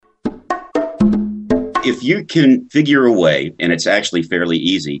If you can figure a way, and it's actually fairly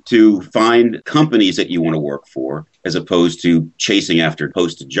easy, to find companies that you want to work for, as opposed to chasing after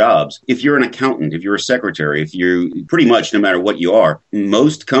posted jobs. If you're an accountant, if you're a secretary, if you're pretty much no matter what you are,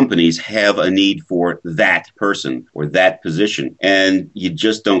 most companies have a need for that person or that position. And you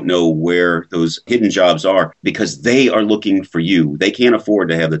just don't know where those hidden jobs are because they are looking for you. They can't afford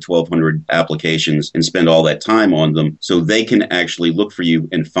to have the 1,200 applications and spend all that time on them. So they can actually look for you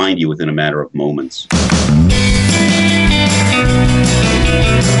and find you within a matter of moments.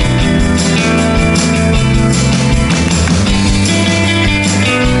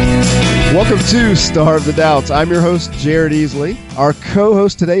 Welcome to Starve the Doubts. I'm your host, Jared Easley. Our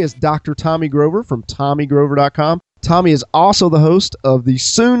co-host today is Dr. Tommy Grover from TommyGrover.com. Tommy is also the host of the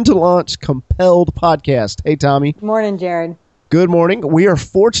soon-to-launch Compelled podcast. Hey, Tommy. Good morning, Jared. Good morning. We are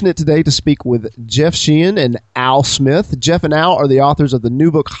fortunate today to speak with Jeff Sheehan and Al Smith. Jeff and Al are the authors of the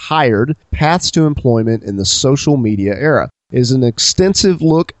new book, Hired, Paths to Employment in the Social Media Era. It is an extensive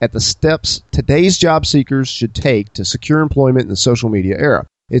look at the steps today's job seekers should take to secure employment in the social media era.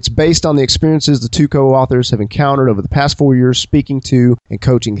 It's based on the experiences the two co-authors have encountered over the past 4 years speaking to and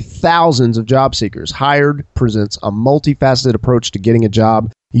coaching thousands of job seekers. Hired presents a multifaceted approach to getting a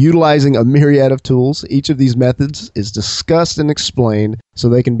job, utilizing a myriad of tools. Each of these methods is discussed and explained so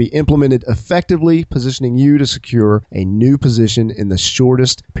they can be implemented effectively, positioning you to secure a new position in the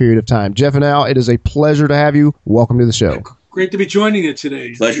shortest period of time. Jeff and Al, it is a pleasure to have you. Welcome to the show. Great to be joining you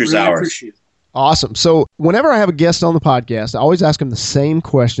today. Pleasure's ours. Appreciate it. Awesome. So whenever I have a guest on the podcast, I always ask them the same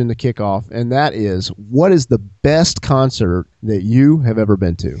question to kick off, and that is, what is the best concert that you have ever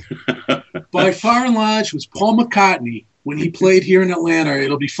been to? By far and large was Paul McCartney when he played here in Atlanta.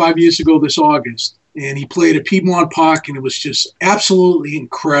 It'll be 5 years ago this August. And he played at Piedmont Park, and it was just absolutely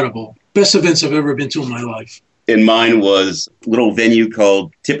incredible. Best events I've ever been to in my life. And mine was a little venue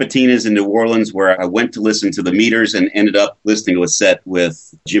called Tipitina's in New Orleans where I went to listen to the Meters and ended up listening to a set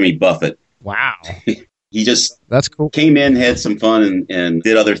with Jimmy Buffett. Wow. He just That's cool. Came in, had some fun, and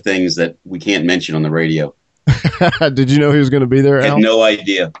did other things that we can't mention on the radio. Did you know he was going to be there, Al? Had no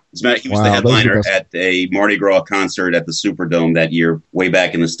idea. As a matter, he was the headliner at a Mardi Gras concert at the Superdome that year, way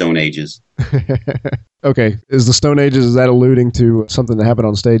back in the Stone Ages. Okay. Is the Stone Ages, is that alluding to something that happened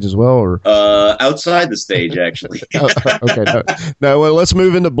on stage as well? Or outside the stage, actually. Okay. No, well, let's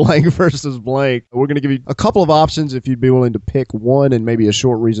move into blank versus blank. We're going to give you a couple of options if you'd be willing to pick one and maybe a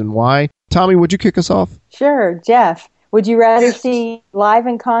short reason why. Tommy, would you kick us off? Sure. Jeff, would you rather see live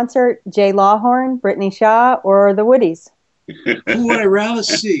in concert Jay Lawhorn, Brittany Shaw, or the Woodies? Who would I rather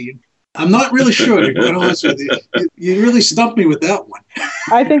see? I'm not really sure, to be honest with you. You really stumped me with that one.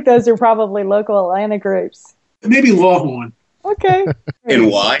 I think those are probably local Atlanta groups. Maybe Lawhorn. Okay. And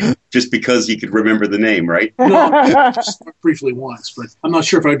why? Just because you could remember the name, right? No, just briefly once, but I'm not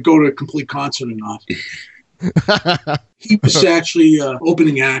sure if I'd go to a complete concert or not. He was actually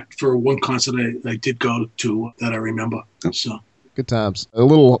opening act for one concert I did go to that I remember. So good times. A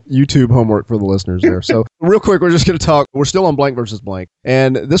little YouTube homework for the listeners there. So real quick, we're just going to talk. We're still on blank versus blank.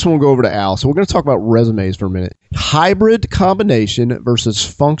 And this one will go over to Al. So we're going to talk about resumes for a minute. Hybrid combination versus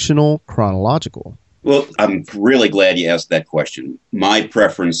functional chronological. Well, I'm really glad you asked that question. My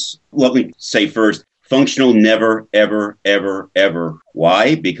preference, let me say first, functional never, ever, ever, ever.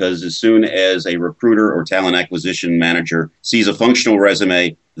 Why? Because as soon as a recruiter or talent acquisition manager sees a functional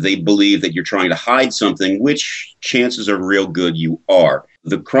resume, they believe that you're trying to hide something, which chances are real good you are.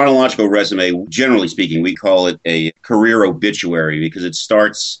 The chronological resume, generally speaking, we call it a career obituary because it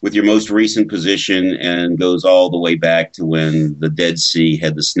starts with your most recent position and goes all the way back to when the Dead Sea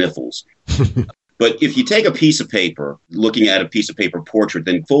had the sniffles. But if you take a piece of paper, looking at a piece of paper portrait,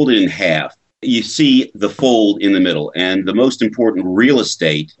 then fold it in half, you see the fold in the middle. And the most important real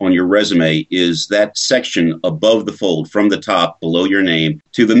estate on your resume is that section above the fold, from the top, below your name,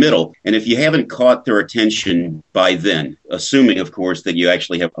 to the middle. And if you haven't caught their attention by then, assuming, of course, that you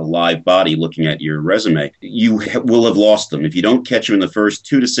actually have a live body looking at your resume, you will have lost them. If you don't catch them in the first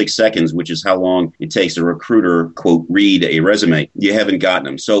 2 to 6 seconds, which is how long it takes a recruiter, quote, read a resume, you haven't gotten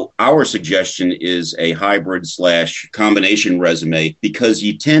them. So our suggestion is a hybrid/combination resume because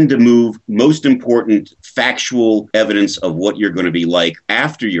you tend to move most important factual evidence of what you're going to be like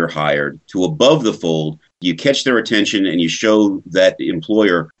after you're hired to above the fold. You catch their attention and you show that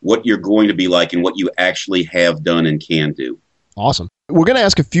employer what you're going to be like and what you actually have done and can do. Awesome. We're going to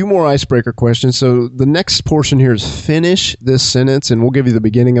ask a few more icebreaker questions. So the next portion here is finish this sentence, and we'll give you the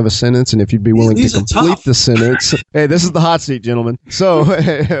beginning of a sentence, and if you'd be willing to complete the sentence. Hey, this is the hot seat, gentlemen. So,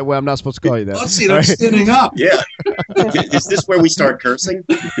 well, I'm not supposed to call you that. Hot seat, I'm standing up. Yeah. Is this where we start cursing?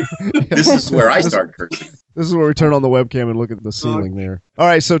 This is where I start cursing. This is where we turn on the webcam and look at the ceiling there. All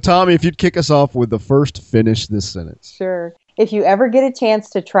right, so Tommy, if you'd kick us off with the first finish this sentence. Sure. If you ever get a chance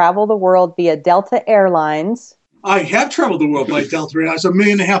to travel the world via Delta Airlines. I have traveled the world by Delta. I was a 1.5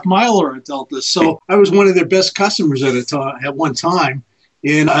 million miler at Delta, so I was one of their best customers at one time.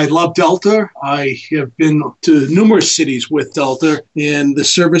 And I love Delta. I have been to numerous cities with Delta, and the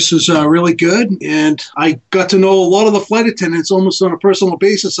service is really good. And I got to know a lot of the flight attendants almost on a personal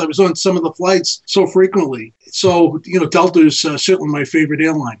basis. I was on some of the flights so frequently. So, Delta is certainly my favorite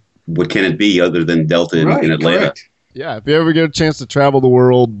airline. What can it be other than Delta in Atlanta? Correct. Yeah, if you ever get a chance to travel the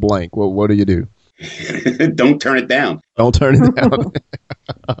world blank, what do you do? Don't turn it down. Don't turn it down.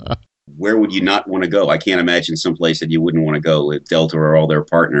 Where would you not want to go? I can't imagine someplace that you wouldn't want to go with Delta or all their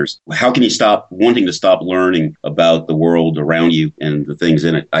partners. How can you stop wanting to stop learning about the world around you and the things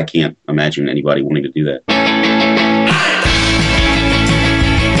in it? I can't imagine anybody wanting to do that.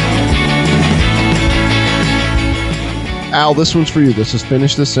 Al, this one's for you. This is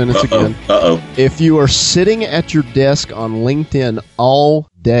finish this sentence again. If you are sitting at your desk on LinkedIn all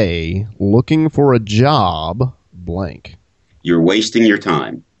day looking for a job, blank. You're wasting your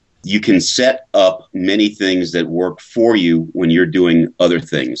time. You can set up many things that work for you when you're doing other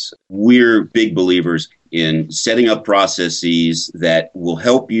things. We're big believers in setting up processes that will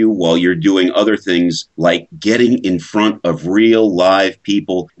help you while you're doing other things, like getting in front of real live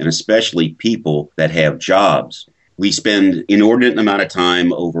people, and especially people that have jobs. We spend inordinate amount of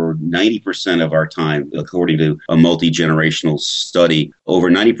time, over 90% of our time, according to a multi-generational study, over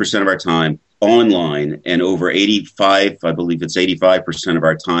 90% of our time online, and over 85% of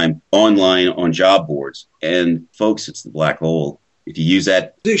our time online on job boards. And folks, it's the black hole. If you use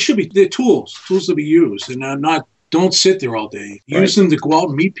that, they're tools to be used, and don't sit there all day. Use them to go out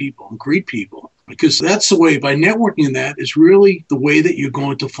and meet people and greet people, because that's the way. By networking, that is really the way that you're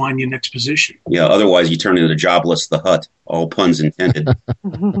going to find your next position. Yeah, otherwise you turn into jobless the hut. All puns intended.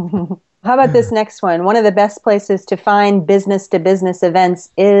 How about this next one? One of the best places to find business-to-business events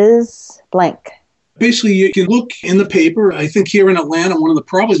is blank. Basically, you can look in the paper. I think here in Atlanta,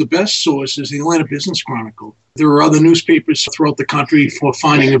 probably the best source is the Atlanta Business Chronicle. There are other newspapers throughout the country for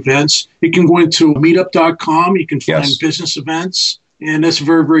finding events. You can go into meetup.com. You can find business events. And that's a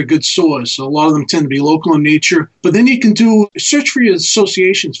very, very good source. So a lot of them tend to be local in nature. But then you can search for your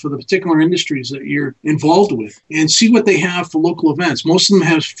associations for the particular industries that you're involved with and see what they have for local events. Most of them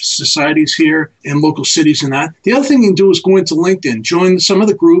have societies here in local cities and that. The other thing you can do is go into LinkedIn, join some of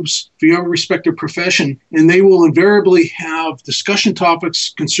the groups for your respective profession, and they will invariably have discussion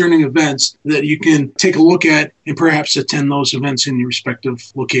topics concerning events that you can take a look at and perhaps attend those events in your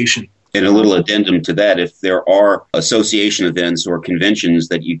respective location. And a little addendum to that, if there are association events or conventions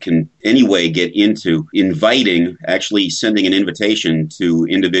that you can anyway get into, actually sending an invitation to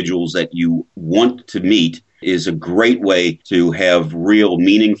individuals that you want to meet is a great way to have real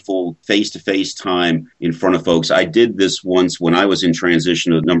meaningful face-to-face time in front of folks. I did this once when I was in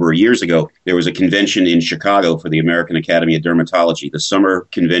transition a number of years ago. There was a convention in Chicago for the American Academy of Dermatology. The summer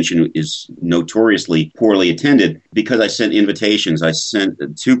convention is notoriously poorly attended because I sent invitations. I sent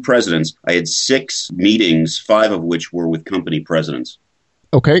 2 presidents. I had 6 meetings, 5 of which were with company presidents.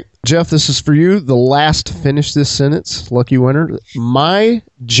 Okay, Jeff, this is for you. The last finish this sentence, lucky winner. My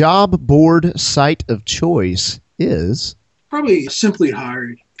job board site of choice is? Probably Simply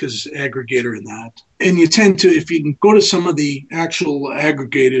Hired, because aggregator in that. And you tend to, if you can go to some of the actual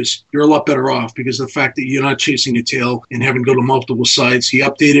aggregators, you're a lot better off because of the fact that you're not chasing your tail and having to go to multiple sites. You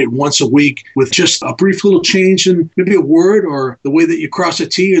update it once a week with just a brief little change in maybe a word or the way that you cross a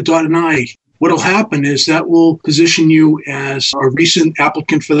T or dot an I. What will happen is that will position you as a recent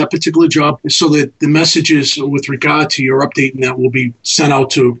applicant for that particular job so that the messages with regard to your updating that will be sent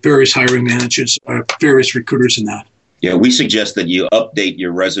out to various hiring managers or various recruiters in that. Yeah, we suggest that you update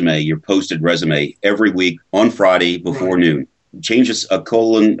your resume, your posted resume, every week on Friday before noon. Change a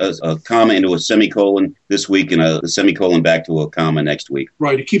comma into a semicolon this week and a semicolon back to a comma next week.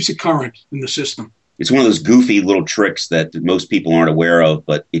 Right, it keeps it current in the system. It's one of those goofy little tricks that most people aren't aware of,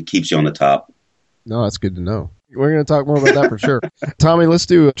 but it keeps you on the top. No, that's good to know. We're going to talk more about that for sure. Tommy, let's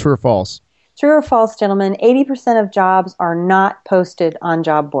do true or false. True or false, gentlemen, 80% of jobs are not posted on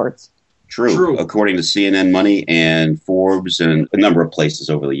job boards. True, according to CNN Money and Forbes and a number of places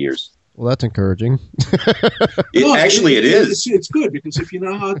over the years. Well, that's encouraging. It is. It's good because if you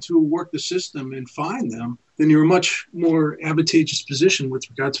know how to work the system and find them, then you're in a much more advantageous position with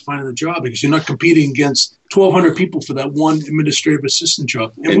regard to finding a job because you're not competing against 1,200 people for that one administrative assistant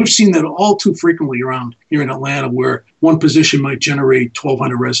job. And we've seen that all too frequently around here in Atlanta where one position might generate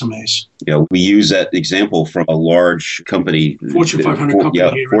 1,200 resumes. Yeah, we use that example from a large company. Fortune 500 company.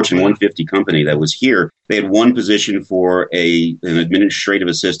 Yeah, Fortune 150 company that was here. They had one position for an administrative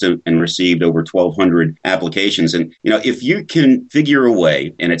assistant and received over 1,200 applications. And, if you can figure a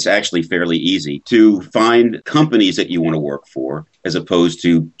way, and it's actually fairly easy, to find companies that you want to work for, as opposed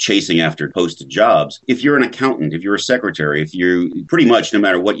to chasing after posted jobs. If you're an accountant, if you're a secretary, if you pretty much, no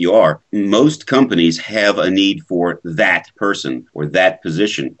matter what you are, most companies have a need for that person or that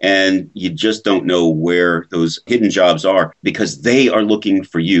position. And you just don't know where those hidden jobs are because they are looking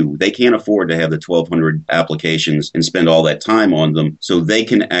for you. They can't afford to have the 1,200 applications and spend all that time on them. So they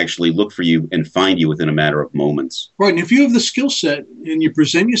can actually look for you and find you within a matter of moments. Right. And if you have the skill set and you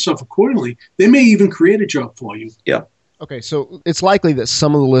present yourself accordingly, they may even create a job for you. Yeah. Okay, so it's likely that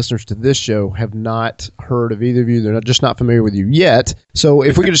some of the listeners to this show have not heard of either of you. They're just not familiar with you yet. So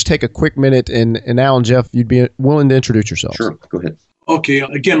if we could just take a quick minute, and Al and Jeff, you'd be willing to introduce yourselves. Sure, go ahead. Okay,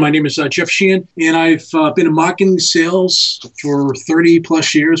 again, my name is Jeff Sheehan, and I've been in marketing sales for 30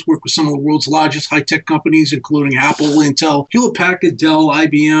 plus years, worked with some of the world's largest high-tech companies, including Apple, Intel, Hewlett-Packard, Dell,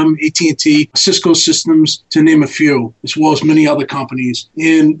 IBM, AT&T, Cisco Systems, to name a few, as well as many other companies.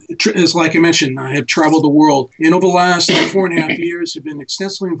 And as like I mentioned, I have traveled the world. And over the last 4.5 years, I've been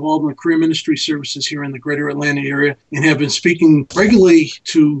extensively involved in the career ministry services here in the greater Atlanta area and have been speaking regularly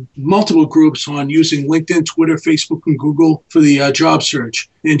to multiple groups on using LinkedIn, Twitter, Facebook, and Google for the job search.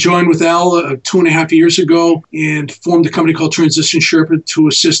 And joined with Al 2.5 years ago and formed a company called Transition Sherpa to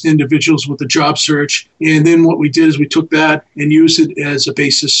assist individuals with the job search. And then what we did is we took that and used it as a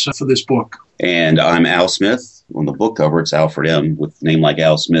basis for this book. And I'm Al Smith. On the book cover, it's Alfred M. With a name like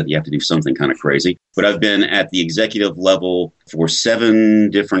Al Smith, you have to do something kind of crazy. But I've been at the executive level for 7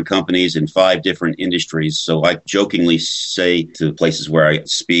 different companies in 5 different industries. So I jokingly say to places where I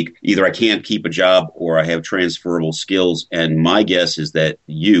speak, either I can't keep a job or I have transferable skills. And my guess is that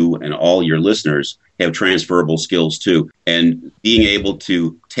you and all your listeners have transferable skills too. And being able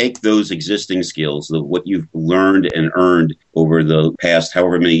to take those existing skills, what you've learned and earned over the past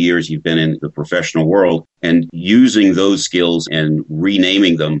however many years you've been in the professional world, and using those skills and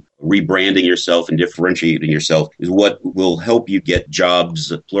renaming them, rebranding yourself and differentiating yourself is what will help you get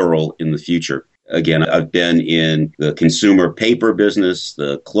jobs, plural, in the future. Again, I've been in the consumer paper business,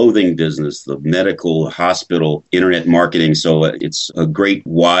 the clothing business, the medical, hospital, internet marketing. So it's a great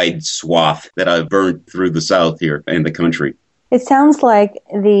wide swath that I've burned through the South here and the country. It sounds like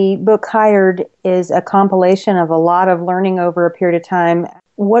the book Hired is a compilation of a lot of learning over a period of time.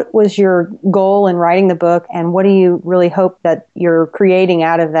 What was your goal in writing the book, and what do you really hope that you're creating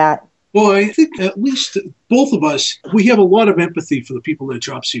out of that? Well, I think at least both of us, we have a lot of empathy for the people that are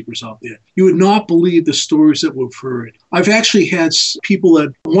job seekers out there. You would not believe the stories that we've heard. I've actually had people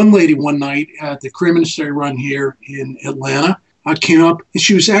that, one lady one night at the career ministry run here in Atlanta, I came up and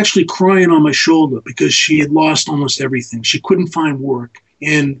she was actually crying on my shoulder because she had lost almost everything. She couldn't find work.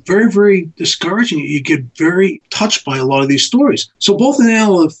 And very, very discouraging. You get very touched by a lot of these stories. So both and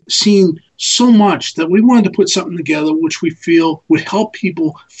Al have seen so much that we wanted to put something together which we feel would help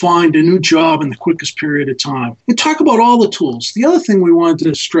people find a new job in the quickest period of time. And talk about all the tools. The other thing we wanted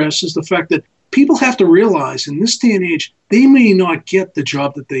to stress is the fact that people have to realize in this day and age, they may not get the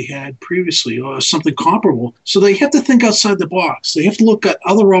job that they had previously or something comparable. So they have to think outside the box. They have to look at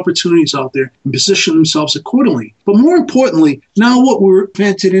other opportunities out there and position themselves accordingly. But more importantly, now what we're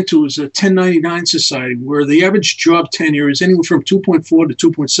ventured into is a 1099 society where the average job tenure is anywhere from 2.4 to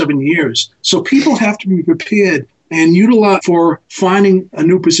 2.7 years. So people have to be prepared and utilize for finding a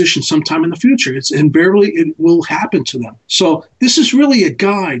new position sometime in the future. It's invariably, it will happen to them. So this is really a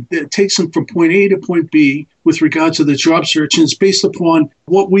guide that takes them from point A to point B with regard to the job search, and it's based upon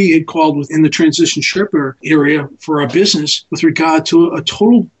what we had called within the Transition Sherpa area for our business with regard to a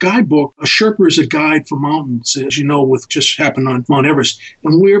total guidebook. A Sherpa is a guide for mountains, as you know, with just happened on Mount Everest.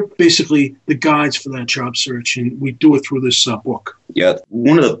 And we're basically the guides for that job search, and we do it through this book. Yeah,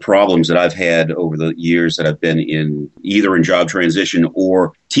 one of the problems that I've had over the years that I've been in either in job transition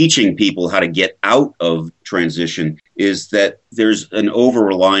or teaching people how to get out of transition is that there's an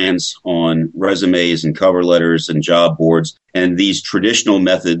over-reliance on resumes and cover letters and job boards and these traditional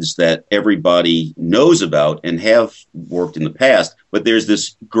methods that everybody knows about and have worked in the past. But there's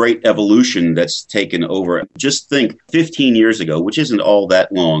this great evolution that's taken over. Just think 15 years ago, which isn't all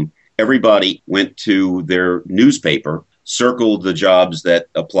that long, everybody went to their newspaper, circled the jobs that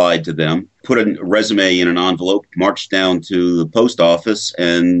applied to them, put a resume in an envelope, marched down to the post office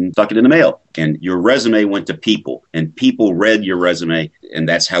and stuck it in the mail. And your resume went to people, and people read your resume, and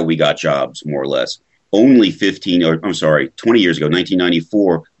that's how we got jobs, more or less. Only 20 years ago,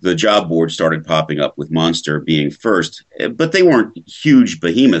 1994, the job board started popping up with Monster being first, but they weren't huge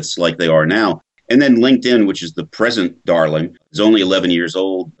behemoths like they are now. And then LinkedIn, which is the present darling, is only 11 years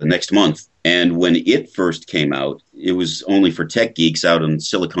old the next month. And when it first came out, it was only for tech geeks out in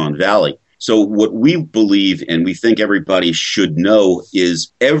Silicon Valley. So what we believe and we think everybody should know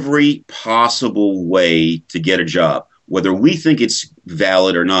is every possible way to get a job. Whether we think it's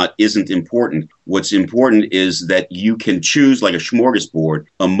valid or not isn't important. What's important is that you can choose like a smorgasbord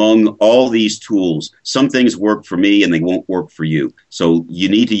among all these tools. Some things work for me and they won't work for you. So you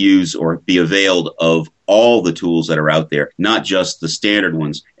need to use or be availed of all the tools that are out there, not just the standard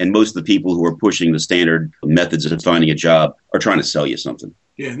ones. And most of the people who are pushing the standard methods of finding a job are trying to sell you something.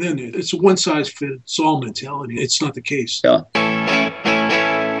 Yeah, and then it's a one-size-fits-all mentality. It's not the case. Yeah.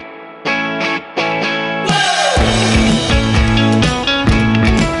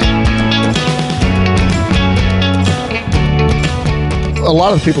 A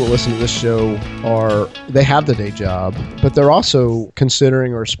lot of the people that listen to this show they have the day job, but they're also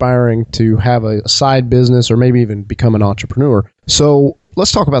considering or aspiring to have a side business or maybe even become an entrepreneur. So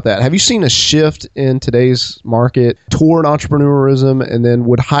let's talk about that. Have you seen a shift in today's market toward entrepreneurism, and then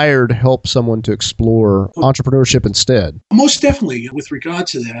would Hired help someone to explore entrepreneurship instead? Most definitely with regard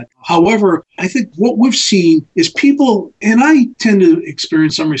to that. However, I think what we've seen is people, and I tend to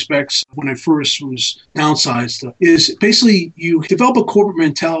experience some respects when I first was downsized, is basically you develop a corporate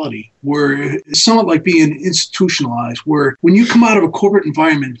mentality where it's somewhat like being institutionalized, where when you come out of a corporate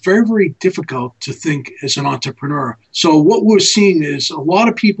environment, very, very difficult to think as an entrepreneur. So what we're seeing is a lot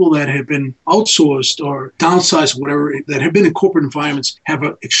of people that have been outsourced or downsized, whatever, that have been in corporate environments have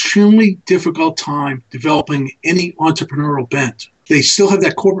an extremely difficult time developing any entrepreneurial bent. They still have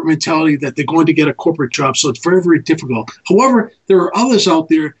that corporate mentality that they're going to get a corporate job, so it's very, very difficult. However, there are others out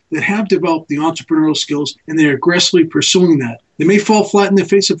there that have developed the entrepreneurial skills, and they're aggressively pursuing that. They may fall flat in their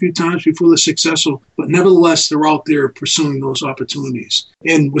face a few times before they're successful, but nevertheless, they're out there pursuing those opportunities.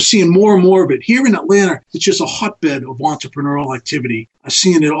 And we're seeing more and more of it. Here in Atlanta, it's just a hotbed of entrepreneurial activity. I'm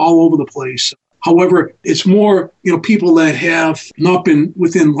seeing it all over the place. However, it's more, people that have not been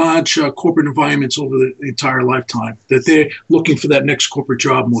within large corporate environments over the entire lifetime, that they're looking for that next corporate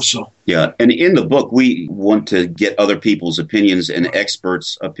job more so. Yeah. And in the book, we want to get other people's opinions and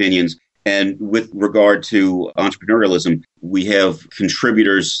experts' opinions. And with regard to entrepreneurialism, we have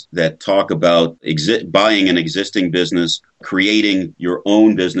contributors that talk about buying an existing business, creating your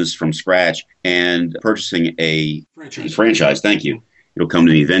own business from scratch, and purchasing a franchise. Thank you. It'll come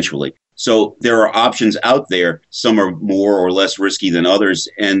to me eventually. So there are options out there. Some are more or less risky than others,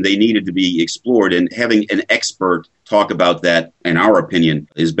 and they needed to be explored. And having an expert talk about that, in our opinion,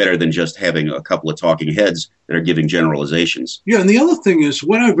 is better than just having a couple of talking heads that are giving generalizations. Yeah, and the other thing is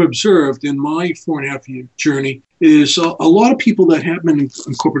what I've observed in my 4.5-year journey is a lot of people that have been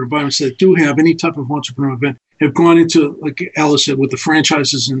in corporate environments that do have any type of entrepreneurial event have gone into, like Alice said, with the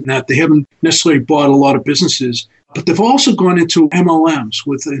franchises and that. They haven't necessarily bought a lot of businesses, but they've also gone into MLMs,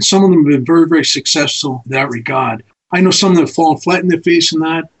 and some of them have been very, very successful in that regard. I know some that have fallen flat in their face in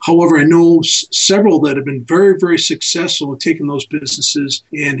that. However, I know several that have been very, very successful in taking those businesses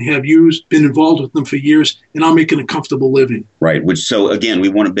and have been involved with them for years and are making a comfortable living. Right. So again, we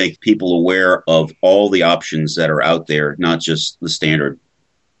want to make people aware of all the options that are out there, not just the standard.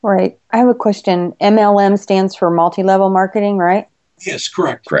 Right. I have a question. MLM stands for multi-level marketing, right? Yes,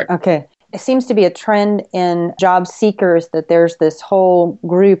 correct. Correct. Okay. It seems to be a trend in job seekers that there's this whole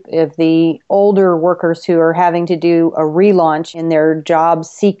group of the older workers who are having to do a relaunch in their job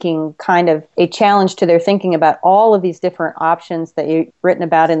seeking, kind of a challenge to their thinking about all of these different options that you've written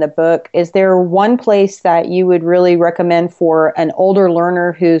about in the book. Is there one place that you would really recommend for an older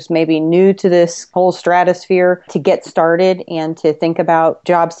learner who's maybe new to this whole stratosphere to get started and to think about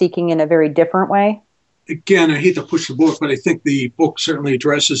job seeking in a very different way? Again, I hate to push the book, but I think the book certainly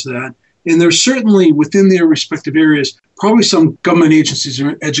addresses that. And there's certainly within their respective areas, probably some government agencies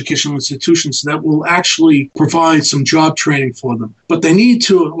or educational institutions that will actually provide some job training for them. But they need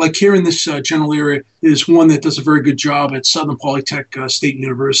to, like here in this general area, is one that does a very good job at Southern Polytech State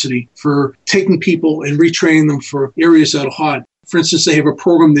University for taking people and retraining them for areas that are hot. For instance, they have a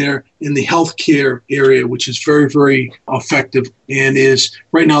program there in the healthcare area, which is very, very effective and is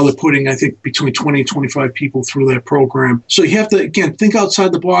right now they're putting, I think, between 20 and 25 people through that program. So you have to, again, think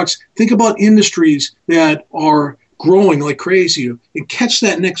outside the box. Think about industries that are growing like crazy, and catch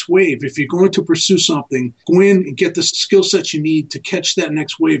that next wave. If you're going to pursue something, go in and get the skill sets you need to catch that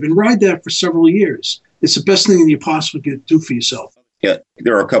next wave and ride that for several years. It's the best thing that you possibly could do for yourself. Yeah,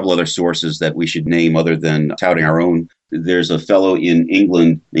 there are a couple other sources that we should name other than touting our own. There's a fellow in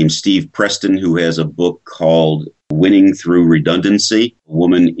England named Steve Preston who has a book called Winning Through Redundancy. A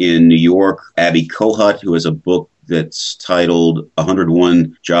woman in New York, Abby Kohut, who has a book that's titled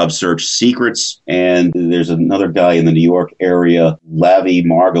 101 Job Search Secrets. And there's another guy in the New York area, Lavi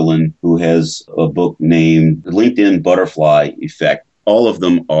Margolin, who has a book named The LinkedIn Butterfly Effect. All of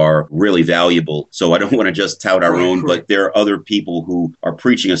them are really valuable. So I don't want to just tout our own, but there are other people who are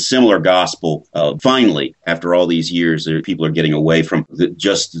preaching a similar gospel. Finally, after all these years, people are getting away from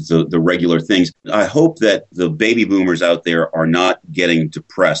just the regular things. I hope that the baby boomers out there are not getting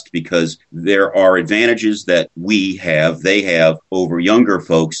depressed, because there are advantages that they have over younger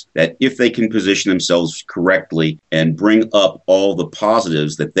folks, that if they can position themselves correctly and bring up all the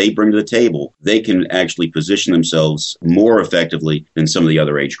positives that they bring to the table, they can actually position themselves more effectively than some of the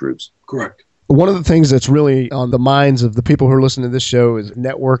other age groups. Correct. One of the things that's really on the minds of the people who are listening to this show is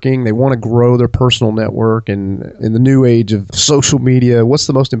networking. They want to grow their personal network. And in the new age of social media, what's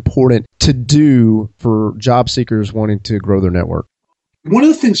the most important to do for job seekers wanting to grow their network? One of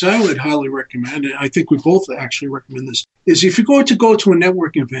the things I would highly recommend, and I think we both actually recommend this, is if you're going to go to a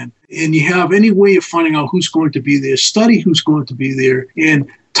networking event and you have any way of finding out who's going to be there, study who's going to be there,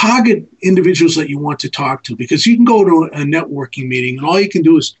 and target individuals that you want to talk to, because you can go to a networking meeting and all you can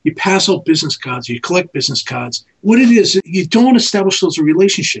do is you pass out business cards, you collect business cards. What it is, you don't establish those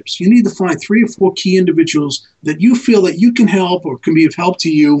relationships. You need to find 3 or 4 key individuals that you feel that you can help or can be of help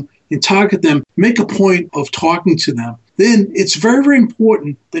to you, and target them, make a point of talking to them. Then it's very, very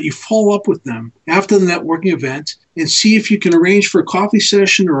important that you follow up with them after the networking event and see if you can arrange for a coffee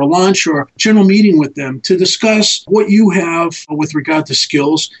session or a lunch or a general meeting with them to discuss what you have with regard to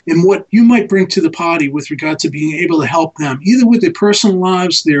skills and what you might bring to the party with regard to being able to help them, either with their personal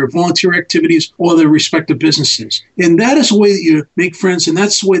lives, their volunteer activities, or their respective businesses. And that is the way that you make friends, and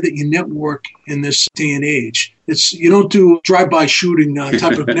that's the way that you network in this day and age. You don't do drive-by shooting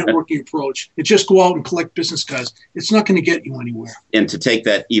type of networking approach. It's just go out and collect business cards. It's not going to get you anywhere. And to take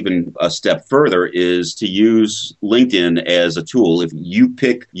that even a step further is to use LinkedIn as a tool. If you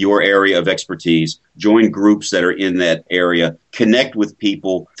pick your area of expertise, join groups that are in that area, connect with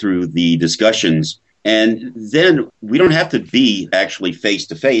people through the discussions, and then we don't have to be actually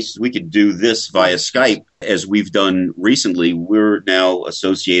face-to-face. We could do this via Skype, as we've done recently. We're now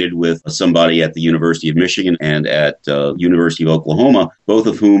associated with somebody at the University of Michigan and at University of Oklahoma, both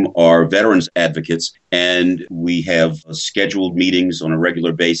of whom are veterans advocates. And we have scheduled meetings on a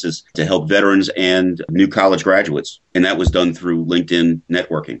regular basis to help veterans and new college graduates. And that was done through LinkedIn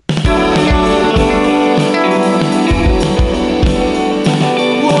networking.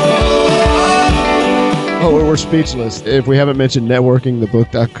 Oh, we're speechless if we haven't mentioned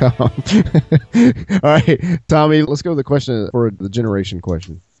networkingthebook.com. All right, Tommy, let's go to the question for the generation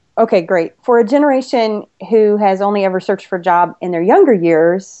question. Okay, great. For a generation who has only ever searched for a job in their younger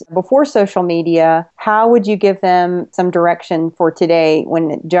years, before social media, how would you give them some direction for today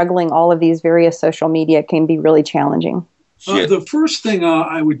when juggling all of these various social media can be really challenging? The first thing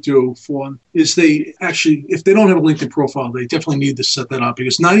I would do for them is if they don't have a LinkedIn profile, they definitely need to set that up,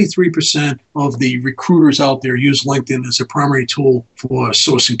 because 93% of the recruiters out there use LinkedIn as a primary tool for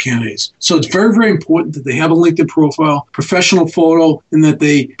sourcing candidates. So it's very, very important that they have a LinkedIn profile, professional photo, and that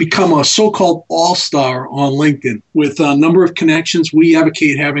they become a so-called all-star on LinkedIn with a number of connections. We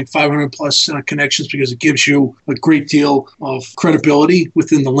advocate having 500 plus connections because it gives you a great deal of credibility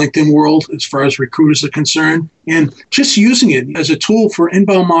within the LinkedIn world as far as recruiters are concerned. And just using it as a tool for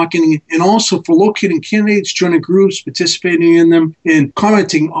inbound marketing, and also for locating candidates, joining groups, participating in them, and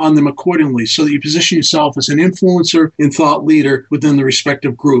commenting on them accordingly, so that you position yourself as an influencer and thought leader within the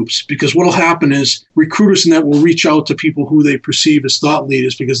respective groups. Because what will happen is recruiters in that will reach out to people who they perceive as thought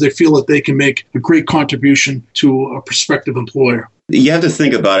leaders because they feel that they can make a great contribution to a prospective employer. You have to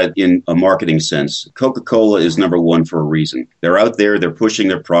think about it in a marketing sense. Coca-Cola is number one for a reason. They're out there, they're pushing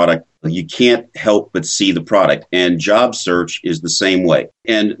their product. You can't help but see the product. And job search is the same way.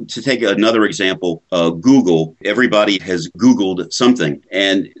 And to take another example, Google, everybody has Googled something.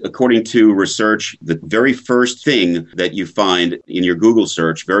 And according to research, the very first thing that you find in your Google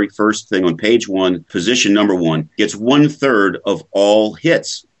search, very first thing on page 1, position number 1, gets 1/3 of all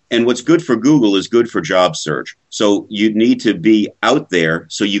hits. And what's good for Google is good for job search. So you need to be out there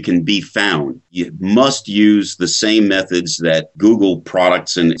so you can be found. You must use the same methods that Google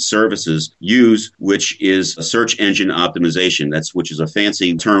products and services use, which is a search engine optimization. Which is a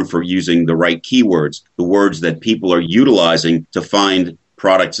fancy term for using the right keywords, the words that people are utilizing to find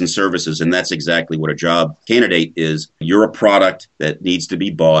products and services. And that's exactly what a job candidate is. You're a product that needs to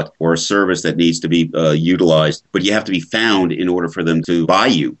be bought or a service that needs to be utilized, but you have to be found in order for them to buy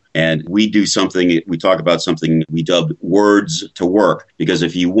you. And we talk about something we dubbed words to work, because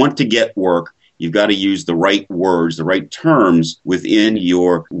if you want to get work, you've got to use the right words, the right terms within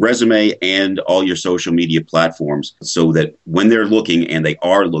your resume and all your social media platforms so that when they're looking, and they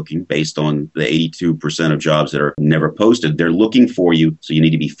are looking based on the 82% of jobs that are never posted, they're looking for you, so you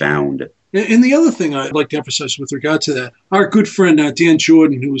need to be found. And the other thing I'd like to emphasize with regard to that, our good friend Dan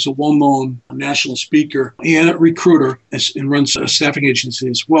Jordan, who is a well-known national speaker and a recruiter and runs a staffing agency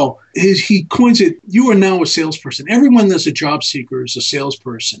as well, he coins it, you are now a salesperson. Everyone that's a job seeker is a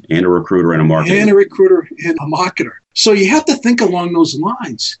salesperson. And a recruiter and a marketer. And a recruiter and a marketer. So you have to think along those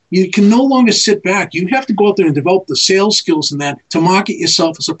lines. You can no longer sit back. You have to go out there and develop the sales skills and that to market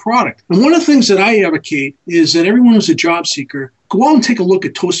yourself as a product. And one of the things that I advocate is that everyone who's a job seeker, go out and take a look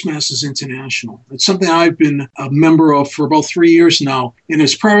at Toastmasters International. It's something I've been a member of for about 3 years now. And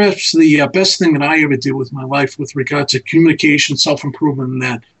it's perhaps the best thing that I ever did with my life with regard to communication, self-improvement, and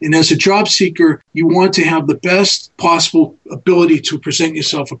that. And as a job seeker, you want to have the best possible ability to present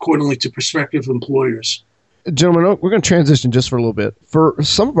yourself accordingly to prospective employers. Gentlemen, we're going to transition just for a little bit. For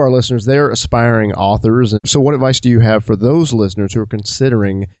some of our listeners, they're aspiring authors. So what advice do you have for those listeners who are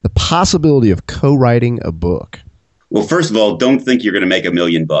considering the possibility of co-writing a book? Well, first of all, don't think you're going to make $1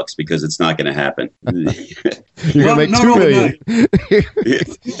 million because it's not going to happen. You're going to make $2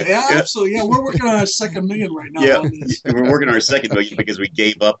 million. Yeah, absolutely. Yeah, we're working on our second million right now. Yeah, we're working on our second million because we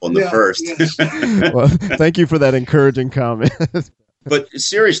gave up on the first. Yes. Well, thank you for that encouraging comment. But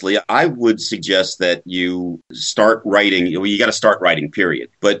seriously, I would suggest that you start writing. Well, you got to start writing, period.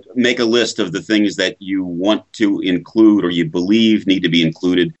 But make a list of the things that you want to include or you believe need to be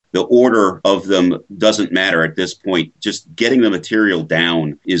included. The order of them doesn't matter at this point. Just getting the material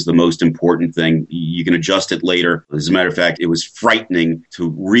down is the most important thing. You can adjust it later. As a matter of fact, it was frightening to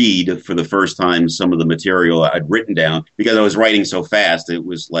read for the first time some of the material I'd written down because I was writing so fast. It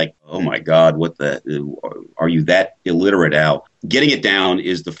was like, oh my God, are you that illiterate, Al? Getting it down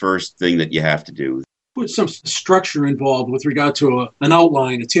is the first thing that you have to do. Put some structure involved with regard to an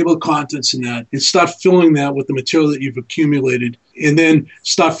outline, a table of contents in that, and start filling that with the material that you've accumulated, and then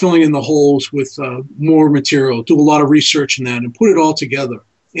start filling in the holes with more material. Do a lot of research in that and put it all together.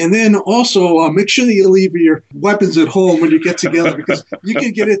 And then also make sure that you leave your weapons at home when you get together because you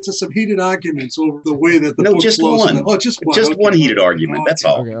can get into some heated arguments over the way that the book flows. Just one heated argument. That's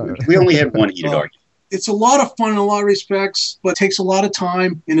all. Okay. We only had one heated argument. It's a lot of fun in a lot of respects, but it takes a lot of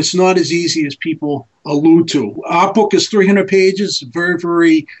time, and it's not as easy as people allude to. Our book is 300 pages, very,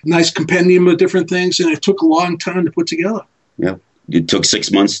 very nice compendium of different things, and it took a long time to put together. Yeah, it took 6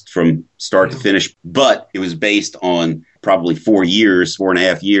 months from start to finish, but it was based on probably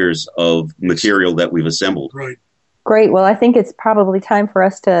 4.5 years of material that we've assembled. Right. Great. Well, I think it's probably time for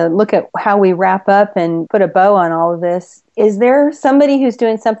us to look at how we wrap up and put a bow on all of this. Is there somebody who's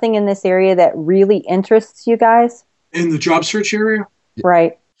doing something in this area that really interests you guys? In the job search area?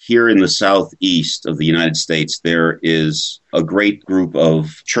 Right. Here in the southeast of the United States, there is a great group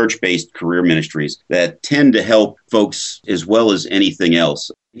of church-based career ministries that tend to help folks as well as anything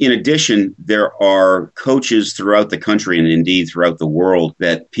else. In addition, there are coaches throughout the country and indeed throughout the world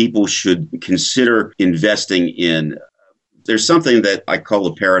that people should consider investing in. There's something that I call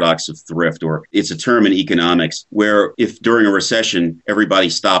the paradox of thrift, or it's a term in economics, where if during a recession everybody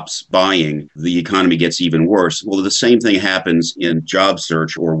stops buying, the economy gets even worse. Well, the same thing happens in job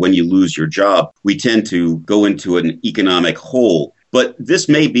search or when you lose your job. We tend to go into an economic hole. But this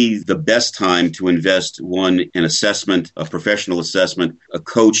may be the best time to invest, an assessment, a professional assessment, a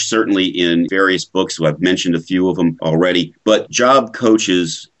coach, certainly in various books. I've mentioned a few of them already. But job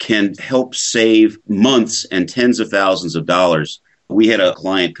coaches can help save months and tens of thousands of dollars. We had a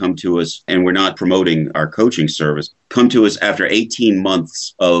client come to us, and we're not promoting our coaching service, come to us after 18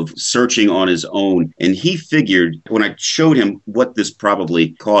 months of searching on his own. And he figured, when I showed him what this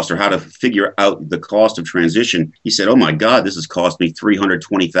probably cost or how to figure out the cost of transition, he said, oh my God, this has cost me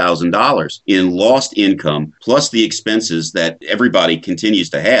 $320,000 in lost income, plus the expenses that everybody continues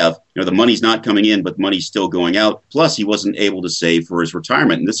to have. The money's not coming in, but money's still going out. Plus, he wasn't able to save for his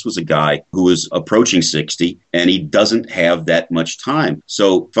retirement. And this was a guy who was approaching 60, and he doesn't have that much time.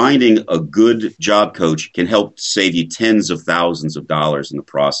 So finding a good job coach can help save you you tens of thousands of dollars in the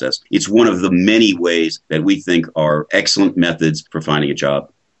process. It's one of the many ways that we think are excellent methods for finding a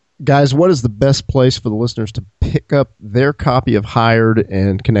job. Guys, what is the best place for the listeners to pick up their copy of Hired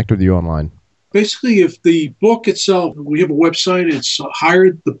and connect with you online? Basically, if the book itself, we have a website, it's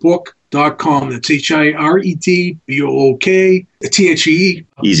hiredthebook.com. That's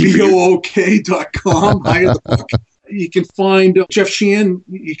hiredthebook.com. Hire the book. You can find Jeff Sheehan.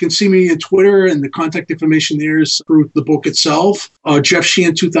 You can see me on Twitter, and the contact information there is through the book itself,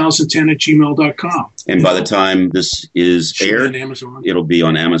 jeffsheehan2010@gmail.com. And by the time this is aired, it'll be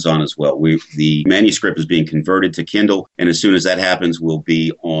on Amazon as well. The manuscript is being converted to Kindle, and as soon as that happens, we'll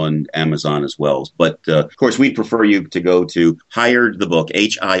be on Amazon as well. But, of course, we'd prefer you to go to Hired the Book,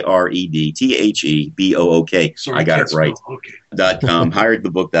 HIREDTHEBOOK. Sorry, I got it right. Okay. .com,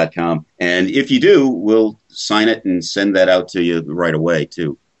 hiredthebook.com. And if you do, we'll sign it and send that out to you right away,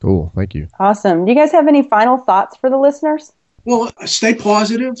 too. Cool. Thank you. Awesome. Do you guys have any final thoughts for the listeners? Well, stay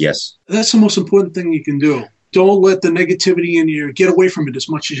positive. Yes. That's the most important thing you can do. Don't let the negativity in you get away from it as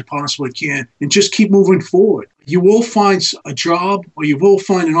much as you possibly can, and just keep moving forward. You will find a job, or you will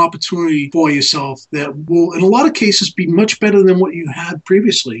find an opportunity for yourself that will, in a lot of cases, be much better than what you had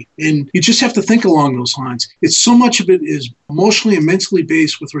previously. And you just have to think along those lines. It's so much of it is emotionally and mentally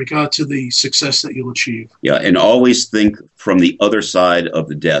based with regard to the success that you'll achieve. Yeah, and always think from the other side of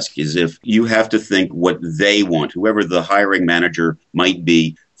the desk, as if you have to think what they want, whoever the hiring manager might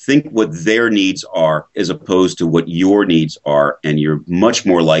be. Think what their needs are as opposed to what your needs are, and you're much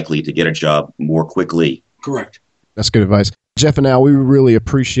more likely to get a job more quickly. Correct. That's good advice. Jeff and Al, we really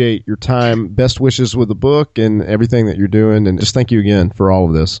appreciate your time. Best wishes with the book and everything that you're doing, and just thank you again for all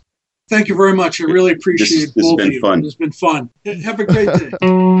of this. Thank you very much. I really appreciate this both has of been you. fun. It's been fun. Have a great day.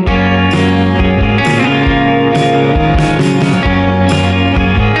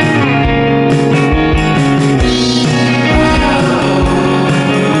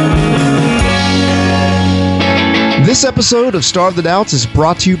 This episode of Starve the Doubts is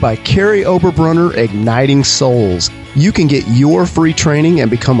brought to you by Carrie Oberbrunner Igniting Souls. You can get your free training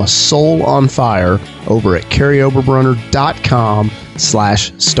and become a soul on fire over at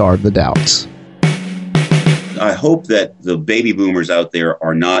carrieoberbrunner.com/starvethedoubts. I hope that the baby boomers out there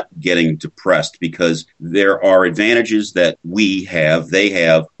are not getting depressed, because there are advantages that they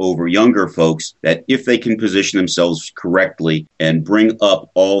have over younger folks, that if they can position themselves correctly and bring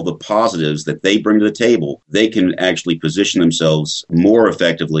up all the positives that they bring to the table, they can actually position themselves more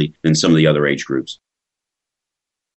effectively than some of the other age groups.